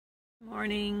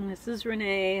Morning, this is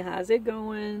Renee. How's it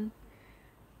going?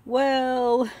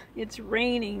 Well, it's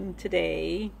raining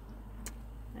today.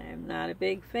 I'm not a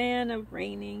big fan of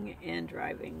raining and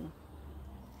driving.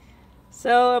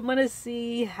 So I'm going to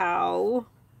see how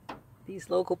these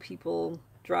local people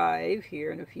drive here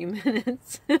in a few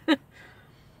minutes.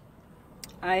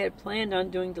 I had planned on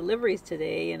doing deliveries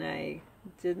today and I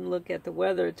didn't look at the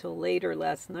weather till later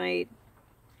last night.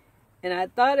 And I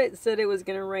thought it said it was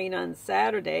going to rain on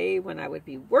Saturday when I would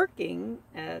be working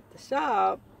at the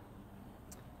shop.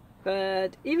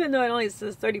 But even though it only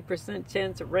says 30%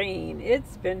 chance of rain,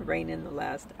 it's been raining the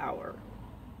last hour.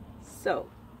 So,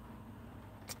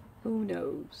 who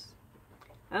knows?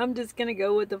 I'm just going to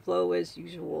go with the flow as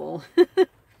usual.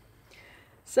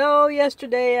 So,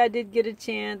 yesterday I did get a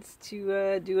chance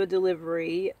to do a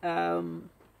delivery.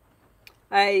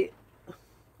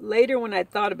 Later when I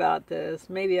thought about this,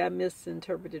 maybe I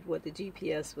misinterpreted what the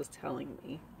GPS was telling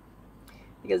me.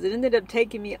 Because it ended up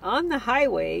taking me on the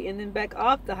highway and then back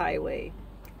off the highway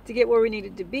to get where we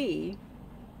needed to be.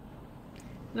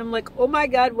 And I'm like, oh my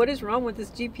God, what is wrong with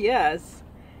this GPS?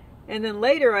 And then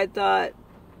later I thought,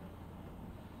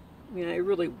 it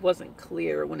really wasn't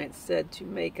clear when it said to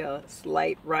make a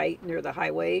slight right near the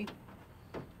highway.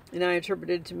 And I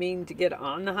interpreted it to mean to get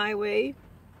on the highway.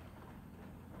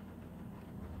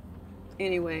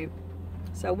 Anyway,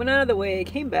 so I went out of the way, I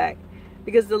came back,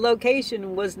 because the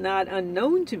location was not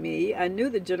unknown to me. I knew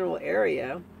the general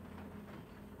area.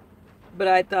 But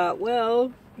I thought,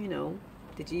 well, the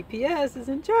GPS is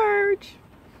in charge.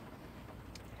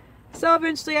 So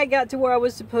eventually I got to where I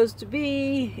was supposed to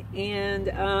be, and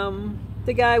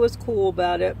the guy was cool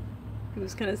about it. He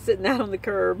was kind of sitting out on the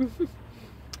curb.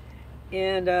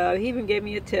 And he even gave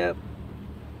me a tip.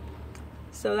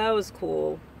 So that was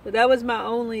cool. But that was my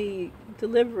only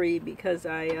delivery because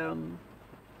I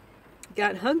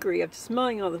got hungry after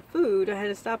smelling all the food. I had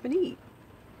to stop and eat.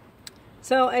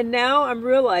 So, and now I'm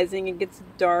realizing it gets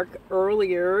dark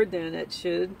earlier than it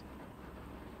should.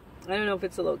 I don't know if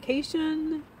it's a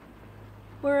location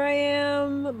where I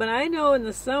am, but I know in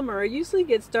the summer it usually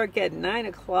gets dark at 9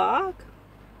 o'clock.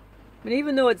 But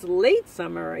even though it's late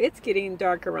summer, it's getting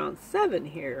dark around 7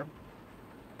 here.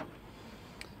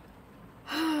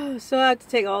 So I have to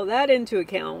take all that into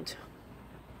account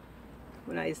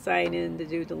when I sign in to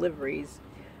do deliveries.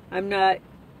 I'm not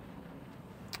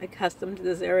accustomed to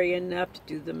this area enough to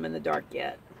do them in the dark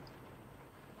yet.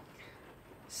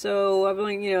 So I've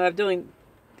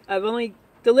only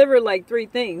delivered like 3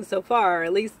 things so far.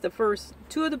 At least the first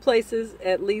 2 of the places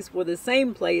at least were the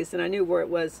same place, and I knew where it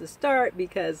was to start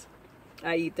because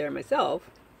I eat there myself.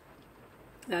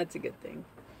 That's a good thing.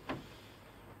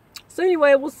 So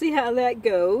anyway, we'll see how that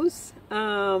goes.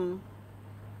 I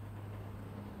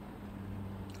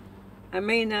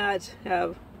may not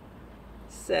have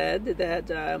said that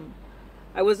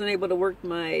I wasn't able to work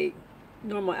my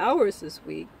normal hours this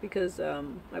week because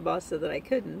my boss said that I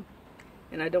couldn't,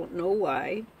 and I don't know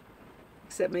why,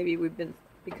 except maybe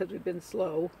because we've been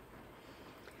slow.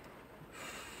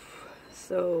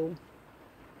 So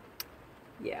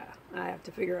yeah, I have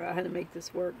to figure out how to make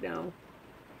this work now.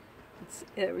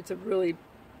 It's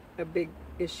a big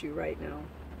issue right now.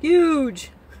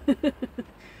 Huge!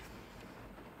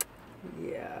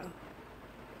 Yeah.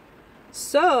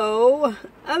 So,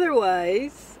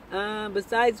 otherwise,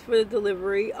 besides for the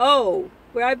delivery,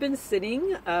 where I've been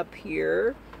sitting up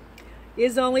here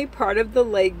is only part of the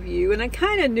lake view. And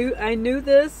I knew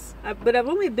this, but I've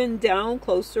only been down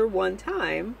closer one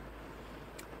time.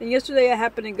 And yesterday I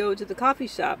happened to go to the coffee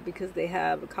shop because they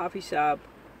have a coffee shop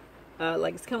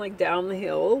it's kind of like down the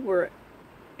hill where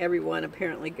everyone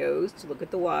apparently goes to look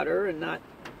at the water and not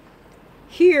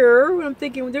here. I'm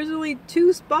thinking there's only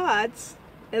 2 spots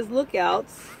as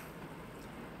lookouts.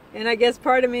 And I guess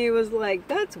part of me was like,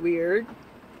 that's weird.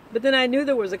 But then I knew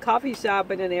there was a coffee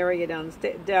shop in an area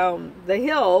down the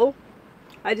hill.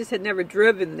 I just had never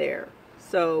driven there.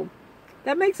 So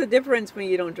that makes a difference when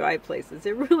you don't drive places.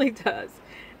 It really does.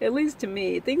 At least to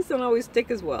me. Things don't always stick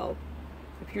as well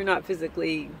if you're not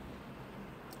physically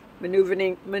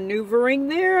maneuvering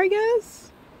there, I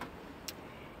guess.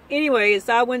 Anyways,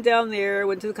 I went down there,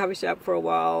 went to the coffee shop for a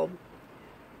while,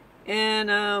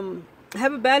 and I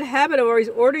have a bad habit of always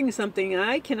ordering something.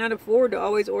 I cannot afford to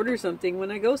always order something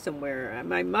when I go somewhere. In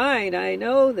my mind, I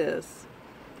know this,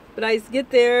 but I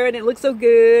get there and it looks so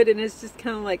good, and it's just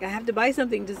kind of like I have to buy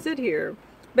something to sit here.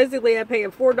 Basically, I pay a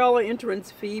 $4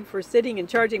 entrance fee for sitting and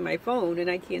charging my phone, and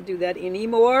I can't do that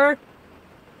anymore.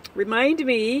 Remind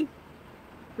me,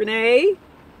 Rene,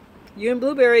 you and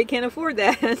Blueberry can't afford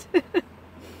that.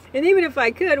 And even if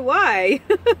I could, why?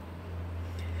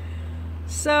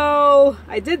 So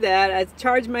I did that. I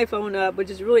charged my phone up, which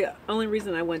is really the only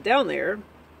reason I went down there.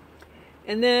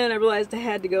 And then I realized I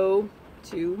had to go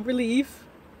to Relief.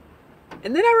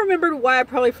 And then I remembered why I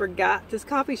probably forgot this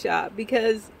coffee shop,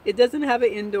 because it doesn't have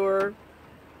an indoor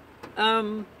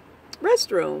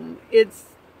restroom. Its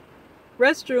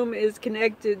restroom is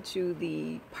connected to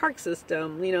the park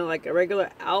system, you know, like a regular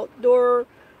outdoor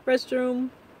restroom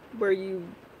where you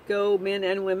go, men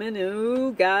and women.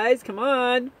 Ooh, guys, come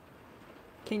on.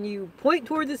 Can you point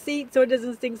toward the seat so it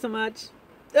doesn't stink so much?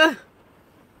 Ugh.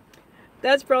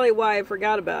 That's probably why I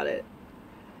forgot about it.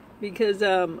 Because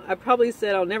I probably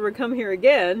said I'll never come here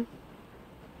again,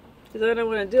 because I don't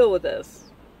want to deal with this.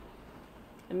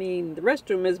 I mean, the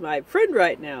restroom is my friend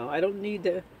right now. I don't need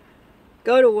to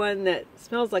go to one that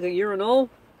smells like a urinal.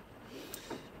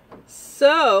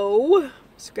 So,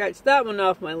 scratch that one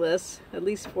off my list, at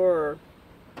least for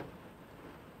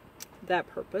that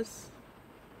purpose.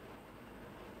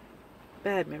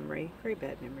 Bad memory. Very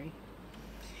bad memory.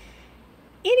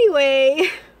 Anyway,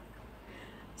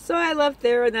 so I left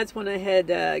there, and that's when I had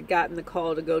gotten the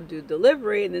call to go do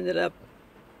delivery, and ended up,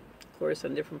 of course,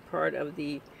 on a different part of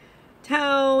the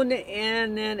town.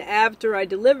 And then after I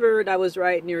delivered, I was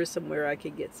right near somewhere I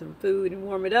could get some food and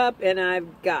warm it up, and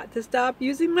I've got to stop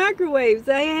using microwaves.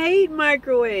 I hate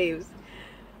microwaves.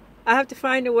 I have to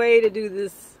find a way to do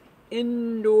this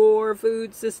indoor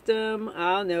food system.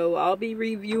 I'll know. I'll be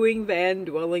reviewing van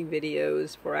dwelling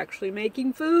videos for actually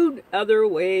making food other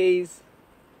ways.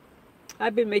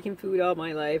 I've been making food all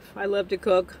my life. I love to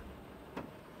cook.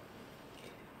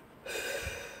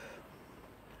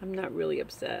 I'm not really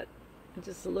upset. I'm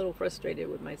just a little frustrated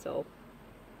with myself.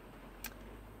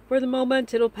 For the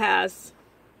moment, it'll pass.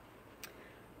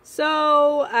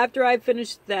 So, after I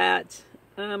finished that,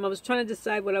 I was trying to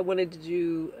decide what I wanted to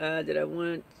do. Did I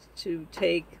want to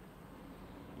take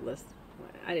less?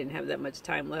 I didn't have that much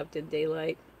time left in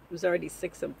daylight. It was already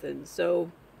 6 something.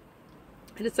 So,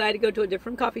 I decided to go to a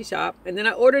different coffee shop, and then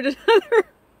I ordered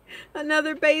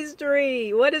another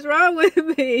pastry. What is wrong with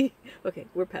me? Okay,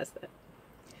 we're past that.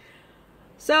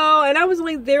 So, and I was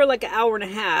only there like an hour and a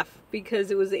half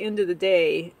because it was the end of the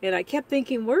day, and I kept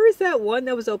thinking, where is that one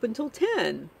that was open till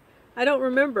 10? I don't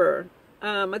remember.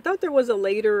 I thought there was a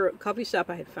later coffee shop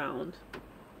I had found.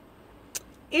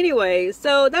 Anyway,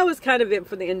 so that was kind of it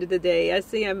for the end of the day. I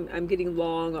see I'm getting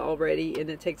long already, and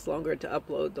it takes longer to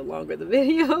upload the longer the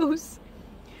videos.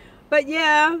 But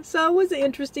yeah, so it was an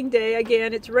interesting day.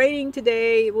 Again, it's raining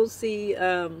today. We'll see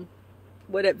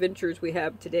what adventures we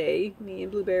have today, me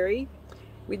and Blueberry.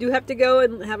 We do have to go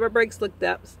and have our brakes looked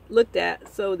at,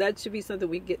 so that should be something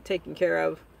we get taken care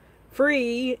of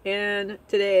free and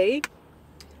today.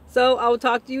 So I'll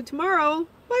talk to you tomorrow.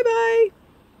 Bye bye.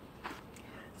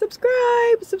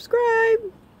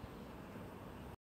 Subscribe.